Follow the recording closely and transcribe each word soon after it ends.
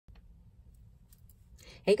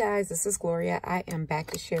Hey guys, this is Gloria. I am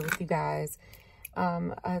back to share with you guys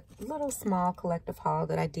a little small collective haul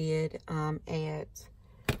that I did at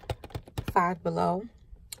Five Below.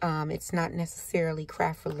 It's not necessarily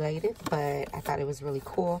craft related, but I thought it was really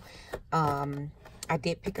cool. I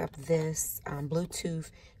did pick up this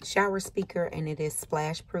Bluetooth shower speaker, and it is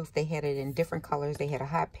splash proof. They had it in different colors. They had a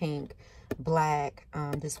hot pink, black,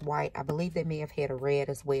 this white. I believe they may have had a red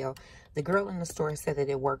as well. The girl in the store said that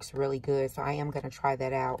it works really good, so I am going to try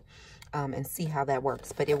that out and see how that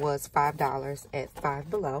works. But it was $5 at Five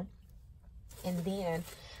Below. And then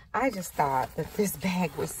I just thought that this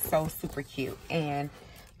bag was so super cute, and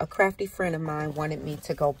a crafty friend of mine wanted me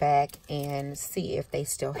to go back and see if they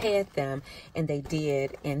still had them, and they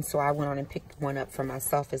did. And so I went on and picked one up for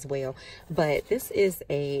myself as well. But this is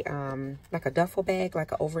a like a duffel bag,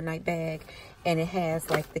 like an overnight bag, and it has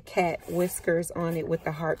like the cat whiskers on it with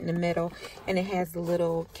the heart in the middle, and it has the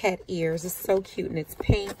little cat ears. It's so cute, and it's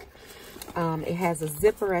pink. It has a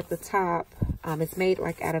zipper at the top. It's made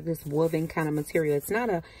like out of this woven kind of material. It's not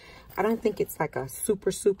a, I don't think it's like a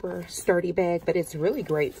super sturdy bag, but it's really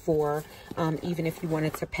great for even if you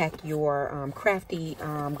wanted to pack your crafty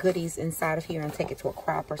goodies inside of here and take it to a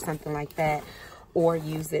crop or something like that, or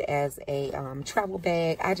use it as a travel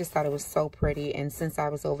bag. I just thought it was so pretty, and since I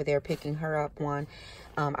was over there picking her up one,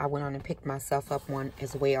 I went on and picked myself up one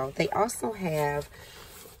as well. They also have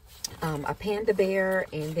a panda bear,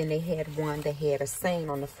 and then they had one that had a saying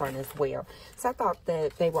on the front as well. So I thought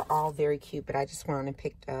that they were all very cute, but I just went on and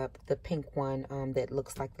picked up the pink one that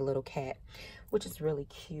looks like the little cat, which is really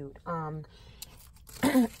cute. And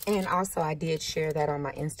also I did share that on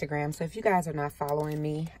my Instagram. So if you guys are not following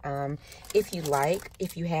me, if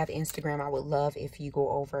you have Instagram, I would love if you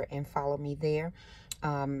go over and follow me there.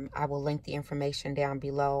 I will link the information down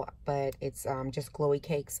below, but it's just Glowy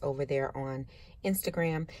Cakes over there on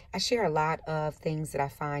Instagram. I share a lot of things that I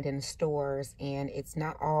find in the stores, and it's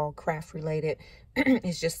not all craft related.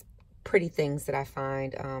 It's just pretty things that I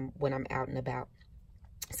find when I'm out and about.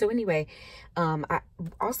 So anyway, I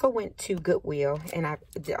also went to Goodwill, and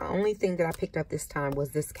the only thing that I picked up this time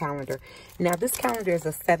was this calendar. Now, this calendar is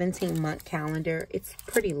a 17-month calendar. It's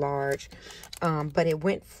pretty large, but it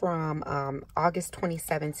went from August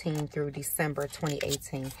 2017 through December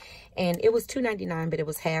 2018. And it was $2.99, but it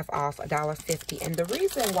was half off, $1.50. And the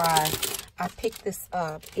reason why I picked this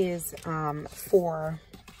up is for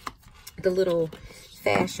the little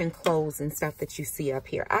fashion clothes and stuff that you see up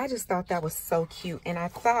here. I just thought that was so cute, and I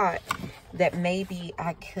thought that maybe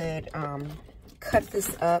I could cut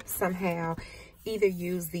this up somehow, either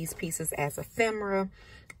use these pieces as ephemera,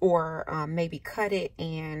 or maybe cut it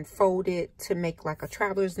and fold it to make like a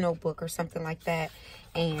traveler's notebook or something like that,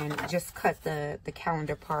 and just cut the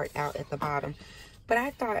calendar part out at the bottom. But I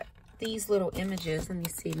thought these little images, let me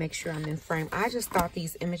see, make sure I'm in frame. I just thought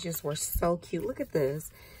these images were so cute. Look at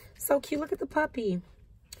this. So cute. Look at the puppy.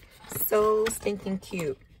 So stinking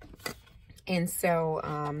cute. And so,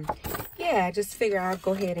 yeah, I just figured I'll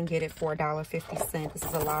go ahead and get it for $1.50. This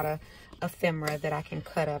is a lot of ephemera that I can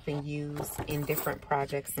cut up and use in different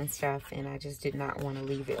projects and stuff. And I just did not want to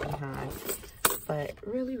leave it behind. But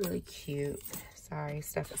really, really cute. Sorry,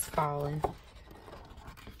 stuff is falling.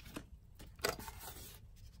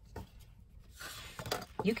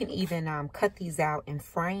 You can even cut these out and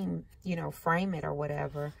frame, frame it or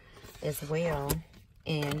whatever as well.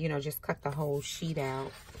 And, just cut the whole sheet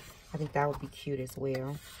out. I think that would be cute as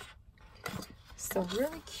well. So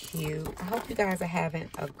really cute. I hope you guys are having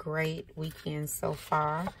a great weekend so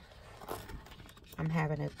far. I'm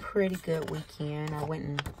having a pretty good weekend. I went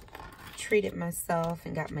and treated myself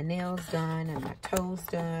and got my nails done and my toes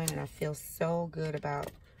done. And I feel so good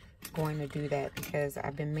about going to do that, because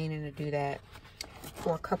I've been meaning to do that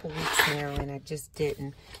for a couple weeks now, and I just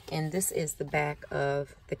didn't. And this is the back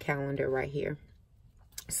of the calendar right here.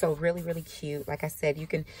 So really, really cute. Like I said, you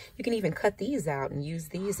can even cut these out and use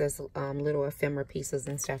these as little ephemera pieces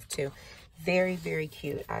and stuff too. Very, very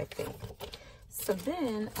cute, I think. So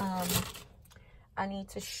then I need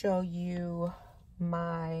to show you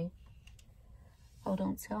my, oh,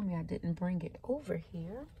 don't tell me I didn't bring it over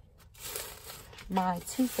here. My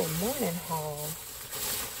Tuesday morning haul.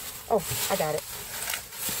 Oh, I got it.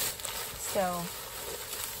 So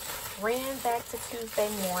ran back to Tuesday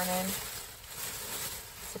morning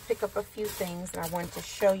to pick up a few things, and I wanted to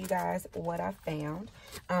show you guys what I found.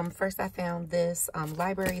 First, I found this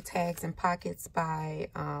library tags and pockets by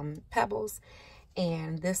Pebbles,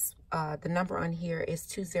 and this the number on here is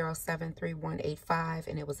 2073185,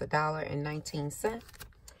 and it was $1.19.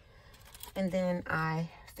 And then I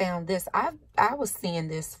found this. I was seeing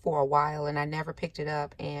this for a while and I never picked it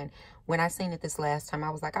up. And when I seen it this last time, I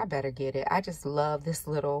was like, I better get it. I just love this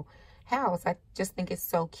little house. I just think it's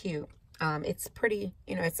so cute. It's pretty,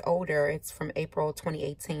 you know, it's older. It's from April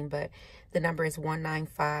 2018, but the number is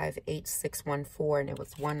 1958614 and it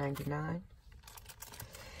was $1.99.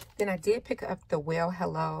 Then I did pick up the Well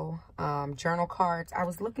Hello journal cards. I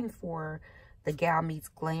was looking for the Gal Meets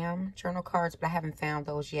Glam journal cards, but I haven't found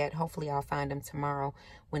those yet. Hopefully I'll find them tomorrow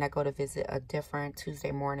when I go to visit a different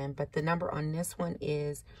Tuesday morning. But the number on this one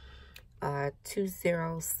is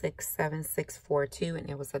 2067642 and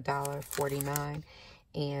it was $1.49.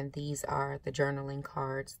 And these are the journaling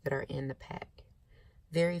cards that are in the pack.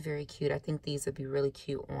 Very, very cute. I think these would be really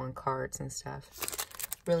cute on cards and stuff.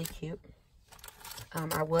 Really cute.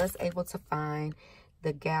 I was able to find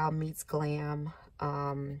the Gal Meets Glam.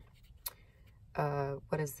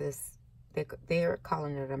 What is this? They're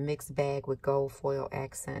calling it a mixed bag with gold foil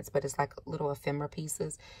accents, but it's like little ephemera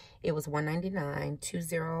pieces. It was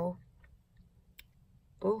 $1.99.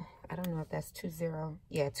 Oh, I don't know if that's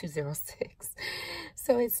 206.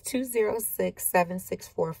 So it's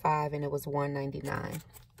 2067645 and it was $1.99.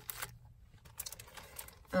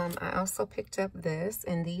 I also picked up this,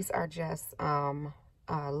 and these are just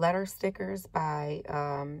letter stickers by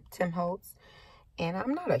Tim Holtz. And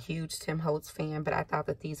I'm not a huge Tim Holtz fan, but I thought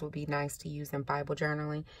that these would be nice to use in Bible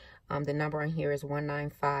journaling. The number on here is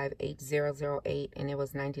 1958008 and it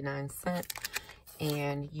was 99 cents.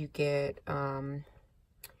 And you get I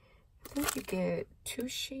think you get 2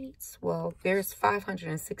 sheets. Well, there's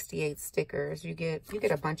 568 stickers. You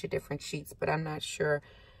get a bunch of different sheets, but I'm not sure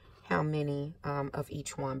how many of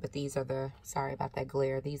each one. But these are the, sorry about that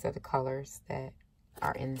glare, these are the colors that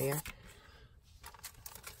are in there.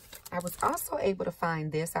 I was also able to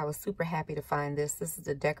find this. I was super happy to find this. This is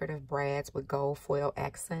the decorative brads with gold foil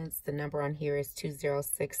accents. The number on here is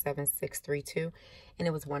 2067632 and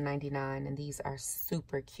it was $1.99. And these are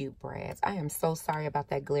super cute brads. I am so sorry about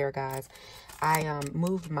that glare, guys. I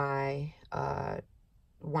moved my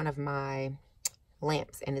one of my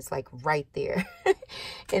lamps and it's like right there.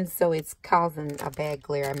 And so it's causing a bad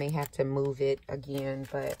glare. I may have to move it again,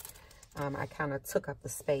 but I kind of took up the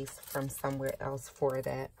space from somewhere else for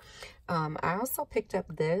that. I also picked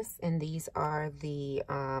up this, and these are the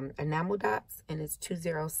enamel dots, and it's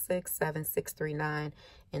 2067639,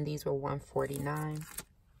 and these were $149.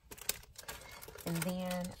 And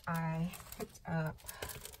then I picked up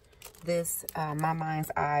this My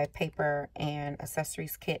Mind's Eye paper and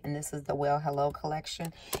accessories kit, and this is the Well Hello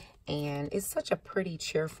collection, and it's such a pretty,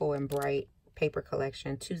 cheerful, and bright paper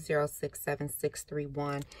collection.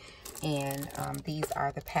 2067631, and these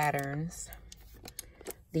are the patterns.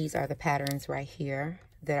 These are the patterns right here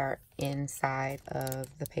that are inside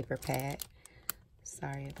of the paper pad.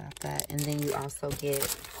 Sorry about that. And then you also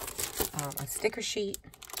get a sticker sheet,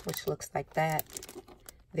 which looks like that.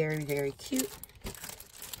 Very, very cute.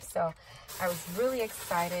 So I was really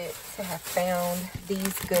excited to have found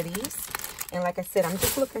these goodies. And like I said, I'm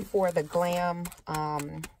just looking for the glam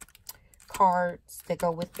cards that go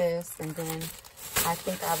with this, and then I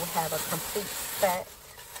think I will have a complete set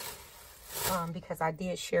because I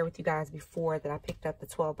did share with you guys before that I picked up the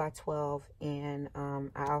 12x12, and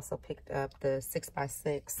I also picked up the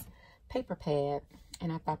 6x6 paper pad,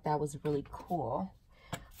 and I thought that was really cool.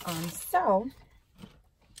 So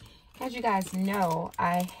as you guys know,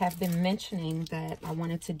 I have been mentioning that I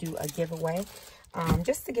wanted to do a giveaway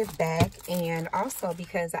just to give back, and also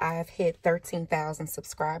because I've hit 13,000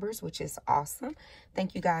 subscribers, which is awesome.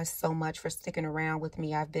 Thank you guys so much for sticking around with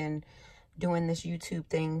me. I've been doing this YouTube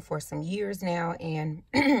thing for some years now, and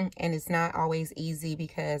and it's not always easy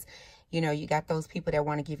because, you know, you got those people that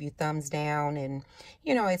want to give you thumbs down, and,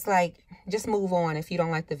 you know, it's like, just move on. If you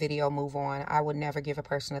don't like the video, move on. I would never give a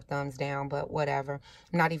person a thumbs down, but whatever.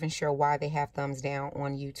 I'm not even sure why they have thumbs down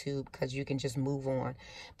on YouTube, because you can just move on.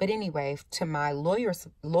 But anyway, to my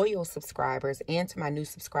loyal subscribers and to my new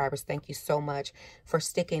subscribers, thank you so much for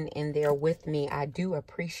sticking in there with me. I do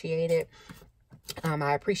appreciate it.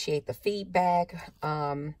 I appreciate the feedback.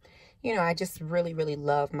 You know, I just really, really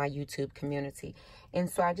love my YouTube community. And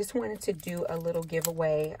so I just wanted to do a little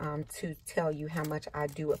giveaway to tell you how much I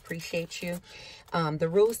do appreciate you. The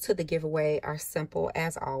rules to the giveaway are simple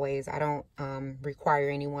as always. I don't require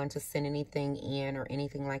anyone to send anything in or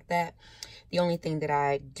anything like that. The only thing that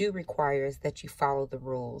I do require is that you follow the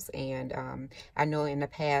rules. And I know in the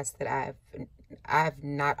past that I've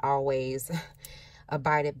not always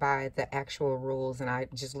abided by the actual rules, and I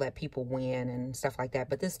just let people win and stuff like that.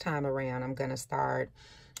 But this time around, I'm going to start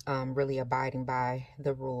really abiding by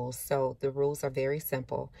the rules. So the rules are very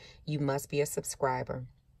simple. You must be a subscriber.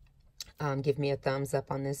 give me a thumbs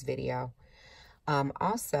up on this video.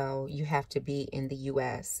 Also, you have to be in the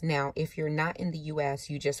U.S. Now, if you're not in the U.S.,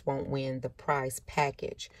 you just won't win the prize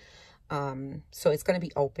package. So it's going to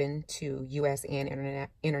be open to U.S. and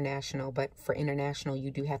international, but for international,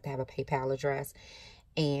 you do have to have a PayPal address.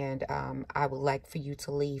 And I would like for you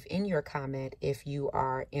to leave in your comment if you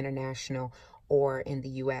are international or in the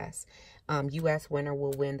U.S. U.S. winner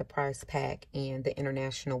will win the prize pack, and the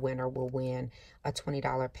international winner will win a $20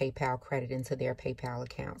 PayPal credit into their PayPal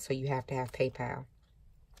account. So you have to have PayPal.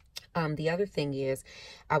 The other thing is,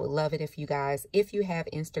 I would love it if you guys, if you have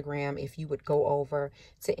Instagram, if you would go over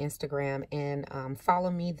to Instagram and follow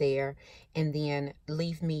me there, and then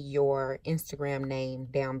leave me your Instagram name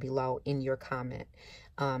down below in your comment.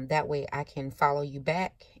 That way I can follow you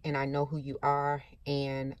back and I know who you are,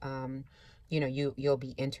 and you know, you'll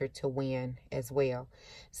be entered to win as well.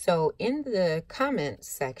 So in the comment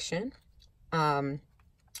section,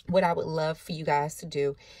 what I would love for you guys to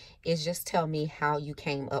do is just tell me how you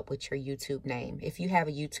came up with your YouTube name. If you have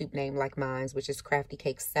a YouTube name like mine, which is Crafty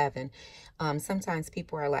Cake 7, sometimes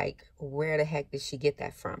people are like, where the heck did she get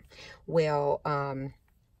that from? Well,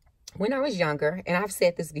 when I was younger, and I've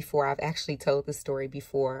said this before, I've actually told the story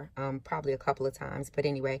before, probably a couple of times, but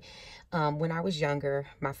anyway, when I was younger,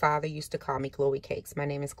 my father used to call me Glowy Cakes. My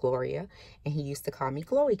name is Gloria, and he used to call me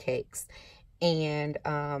Glowy Cakes. And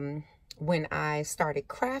when I started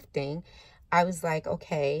crafting, I was like,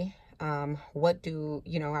 okay, what do,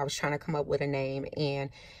 you know, I was trying to come up with a name,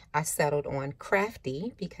 and I settled on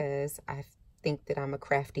Crafty because I think that I'm a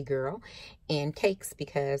crafty girl, and Cakes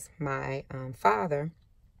because my father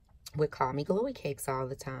would call me Glowy Cakes all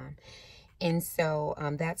the time. And so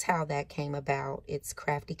that's how that came about. It's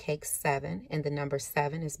Crafty Cake 7, and the number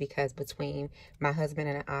 7 is because between my husband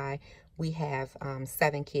and I, we have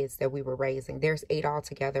 7 kids that we were raising. There's 8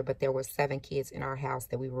 altogether, but there were 7 kids in our house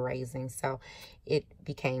that we were raising. So it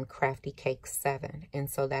became Crafty Cake 7. And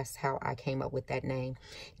so that's how I came up with that name.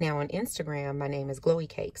 Now on Instagram, my name is Glowy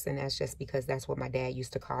Cakes, and that's just because that's what my dad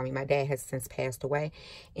used to call me. My dad has since passed away.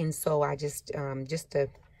 And so I just to,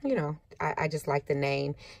 you know, I just like the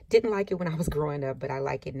name. Didn't like it when I was growing up, but I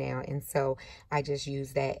like it now. And so I just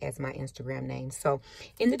use that as my Instagram name. So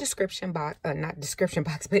in the description box, not description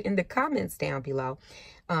box, but in the comments down below,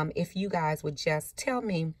 if you guys would just tell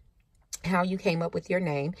me how you came up with your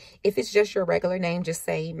name. If it's just your regular name, just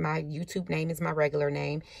say my YouTube name is my regular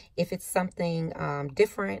name. If it's something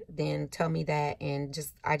different, then tell me that, and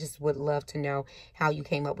I just would love to know how you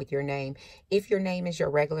came up with your name. If your name is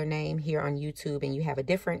your regular name here on YouTube and you have a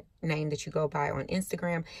different name that you go by on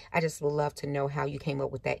Instagram, I just would love to know how you came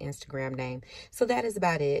up with that Instagram name. So that is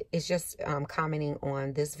about it. It's just commenting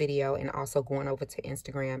on this video and also going over to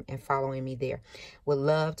Instagram and following me there. Would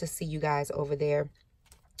love to see you guys over there.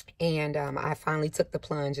 And I finally took the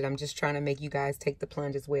plunge, and I'm just trying to make you guys take the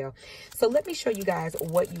plunge as well. So let me show you guys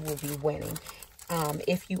what you will be winning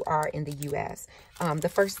if you are in the U.S. The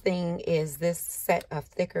first thing is this set of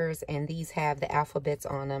thickers, and these have the alphabets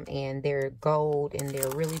on them, and they're gold, and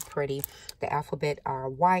they're really pretty. The alphabet are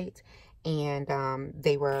white, and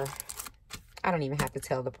they were, I don't even have to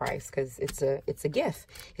tell the price because it's a gift.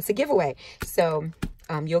 It's a giveaway. So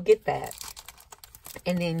you'll get that.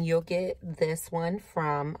 And then you'll get this one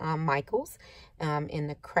from Michael's in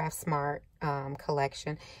the Craft Smart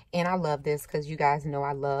collection. And I love this because you guys know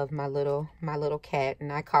I love my little cat,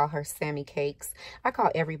 and I call her Sammy Cakes. I call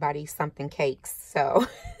everybody something Cakes. So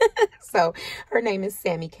so her name is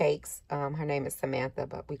Sammy Cakes. Her name is Samantha,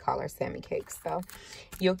 but we call her Sammy Cakes. So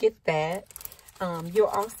you'll get that. You'll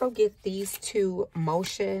also get these 2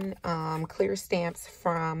 motion clear stamps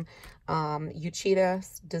from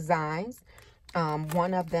Uchida Designs.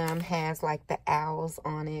 One of them has like the owls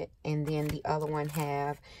on it, and then the other one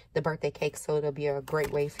have the birthday cake. So it'll be a great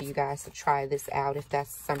way for you guys to try this out if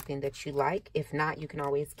that's something that you like. If not, you can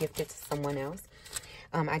always gift it to someone else.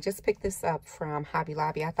 I just picked this up from Hobby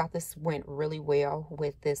Lobby. I thought this went really well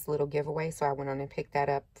with this little giveaway, so I went on and picked that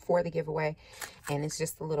up for the giveaway. And it's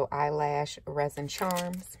just a little eyelash resin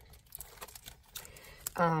charms.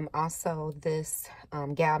 Also this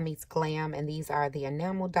Gal Meets Glam, and these are the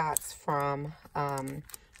enamel dots from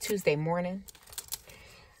Tuesday Morning.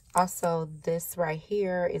 Also, this right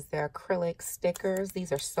here is the acrylic stickers.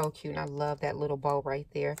 These are so cute, and I love that little bow right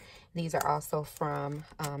there. These are also from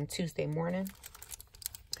Tuesday Morning.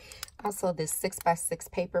 Also, this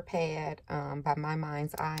 6x6 paper pad by My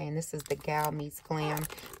Mind's Eye, and this is the Gal Meets Glam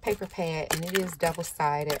paper pad, and it is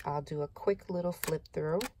double-sided. I'll do a quick little flip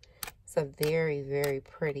through. It's a very, very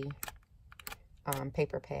pretty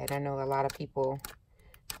paper pad. I know a lot of people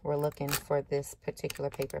were looking for this particular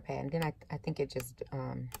paper pad, and then I think it just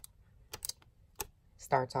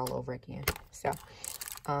starts all over again. So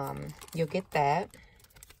you'll get that.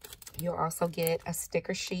 You'll also get a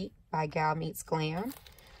sticker sheet by Gal Meets Glam.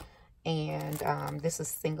 And this is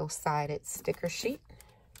single-sided sticker sheet.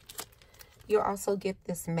 You'll also get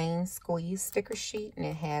this main squeeze sticker sheet, and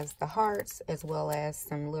it has the hearts as well as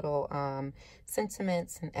some little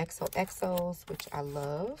sentiments and xoxos, which I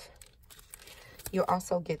love. You'll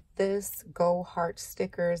also get this Go Heart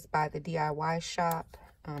stickers by the DIY shop.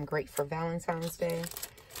 Great for Valentine's Day.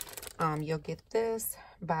 You'll get this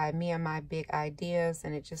by Me and My Big Ideas,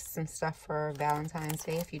 and it's just some stuff for Valentine's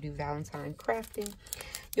Day if you do Valentine crafting.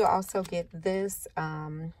 You'll also get this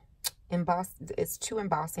it's 2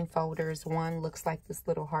 embossing folders. One looks like this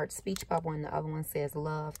little heart speech bubble, and the other one says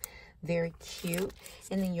love. Very cute.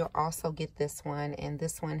 And then you'll also get this one, and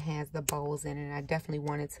this one has the bows in it. I definitely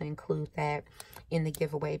wanted to include that in the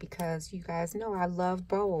giveaway because you guys know I love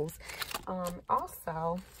bows.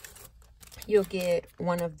 Also, you'll get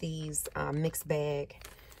one of these mixed bag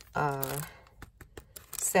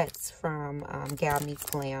sets from Gal Meets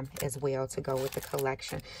Glam as well to go with the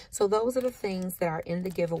collection. So those are the things that are in the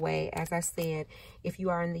giveaway. As I said, if you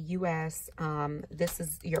are in the U.S., this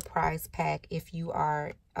is your prize pack. If you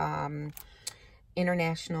are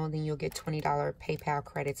international, then you'll get $20 PayPal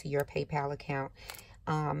credit to your PayPal account.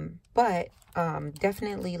 But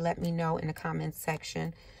definitely let me know in the comments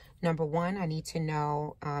section. Number one, I need to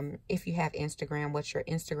know if you have Instagram, what's your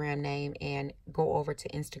Instagram name, and go over to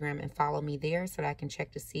Instagram and follow me there so that I can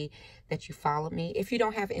check to see that you followed me. If you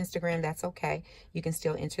don't have Instagram, that's okay. You can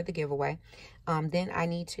still enter the giveaway. Then I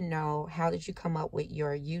need to know, how did you come up with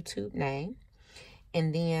your YouTube name?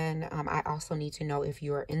 And then I also need to know if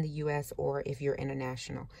you're in the U.S. or if you're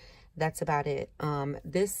international. That's about it.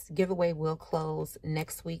 This giveaway will close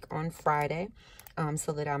next week on Friday.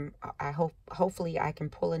 So that hopefully I can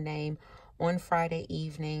pull a name on Friday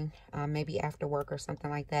evening, maybe after work or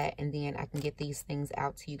something like that, and then I can get these things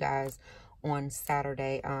out to you guys on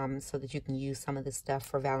Saturday, so that you can use some of this stuff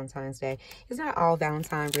for Valentine's Day. It's not all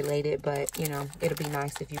Valentine related, but you know, it'll be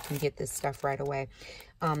nice if you can get this stuff right away.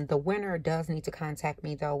 The winner does need to contact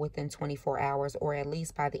me though within 24 hours, or at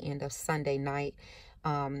least by the end of Sunday night.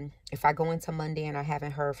 If I go into Monday and I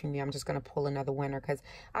haven't heard from you, I'm just going to pull another winner, because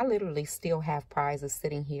I literally still have prizes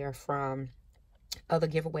sitting here from other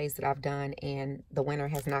giveaways that I've done, and the winner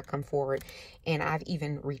has not come forward. And I've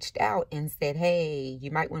even reached out and said, hey, you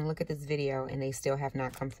might want to look at this video, and they still have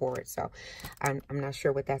not come forward. So I'm not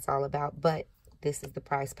sure what that's all about, but this is the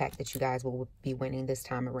prize pack that you guys will be winning this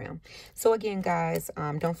time around. So again, guys,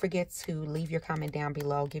 don't forget to leave your comment down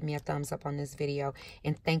below. Give me a thumbs up on this video.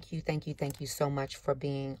 And thank you so much for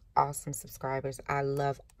being awesome subscribers. I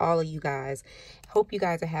love all of you guys. Hope you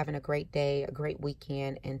guys are having a great day, a great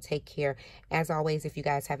weekend, and take care. As always, if you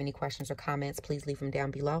guys have any questions or comments, please leave them down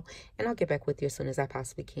below, and I'll get back with you as soon as I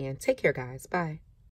possibly can. Take care, guys. Bye.